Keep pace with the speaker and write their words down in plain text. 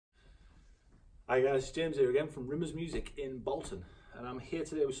Hi guys, James here again from Rimmer's Music in Bolton, and I'm here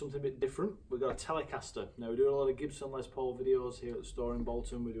today with something a bit different. We've got a Telecaster. Now we do a lot of Gibson Les Paul videos here at the store in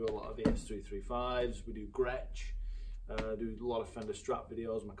Bolton. We do a lot of ES335s, we do Gretsch, do a lot of Fender Strat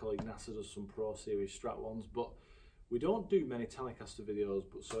videos. My colleague NASA does some Pro Series Strat ones, but we don't do many Telecaster videos.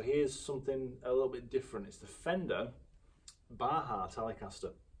 But so here's something a little bit different. It's the Fender Baja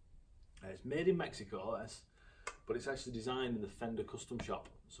Telecaster. It's made in Mexico, but it's actually designed in the Fender custom shop.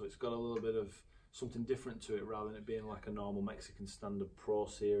 So it's got a little bit of something different to it rather than it being like a normal Mexican standard Pro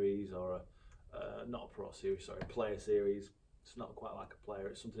Series or not a Pro Series, sorry, Player Series. It's not quite like a player,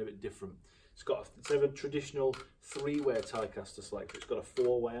 it's something a bit different. It's a traditional three-way Telecaster selector. It's got a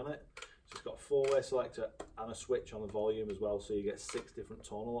four-way on it. So it's got a four-way selector and a switch on the volume as well, so you get 6 different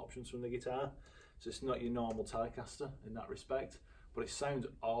tonal options from the guitar. So it's not your normal Telecaster in that respect, but it sounds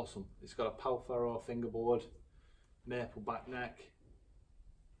awesome. It's got a Palfaro fingerboard, maple back neck.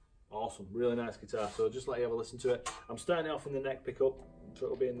 Awesome, really nice guitar. So just let you have a listen to it. I'm starting off in the neck pickup, so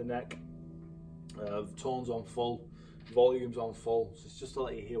it'll be in the neck. Tones on full, volumes on full. So it's just to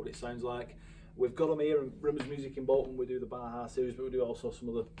let you hear what it sounds like. We've got them here in Rimmer's Music in Bolton. We do the Baja series, but we do also some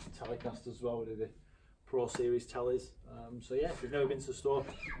other Telecasters as well. We do the Pro Series Tellies. So yeah, if you've never been to the store,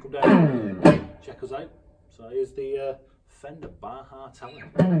 come down, check us out. So here's the Fender Baja Tele.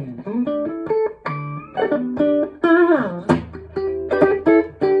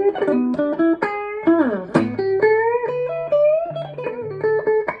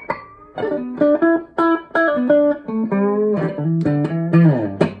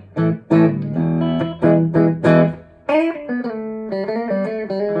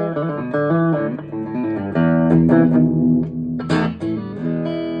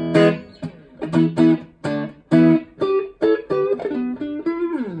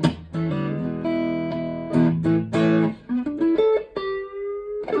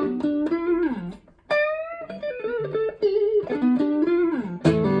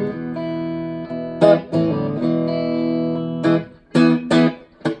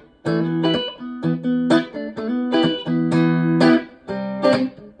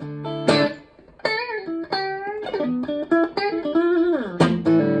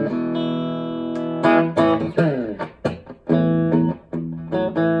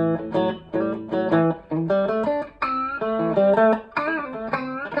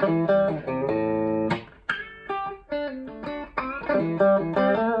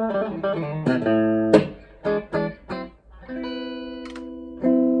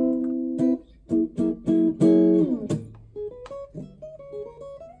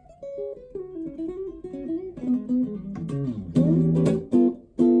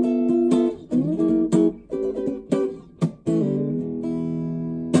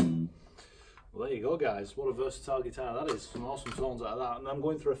 Well, there you go guys, what a versatile guitar that is. Some awesome tones out of that. And I'm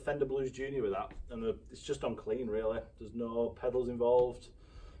going through a Fender Blues Junior with that, and it's just on clean really. There's no pedals involved,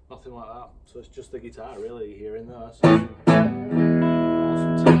 nothing like that. So it's just the guitar really you're hearing there. So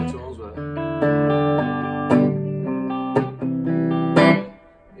awesome tight tones with it.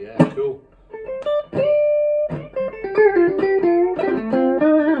 Yeah, cool.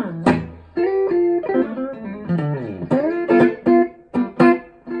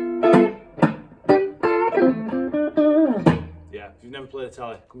 If you've never played a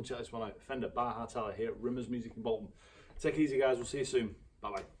Tele, come and check this one out. Fender Baja Tele here at Rimmer's Music in Bolton. Take it easy guys, we'll see you soon.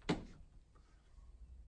 Bye bye.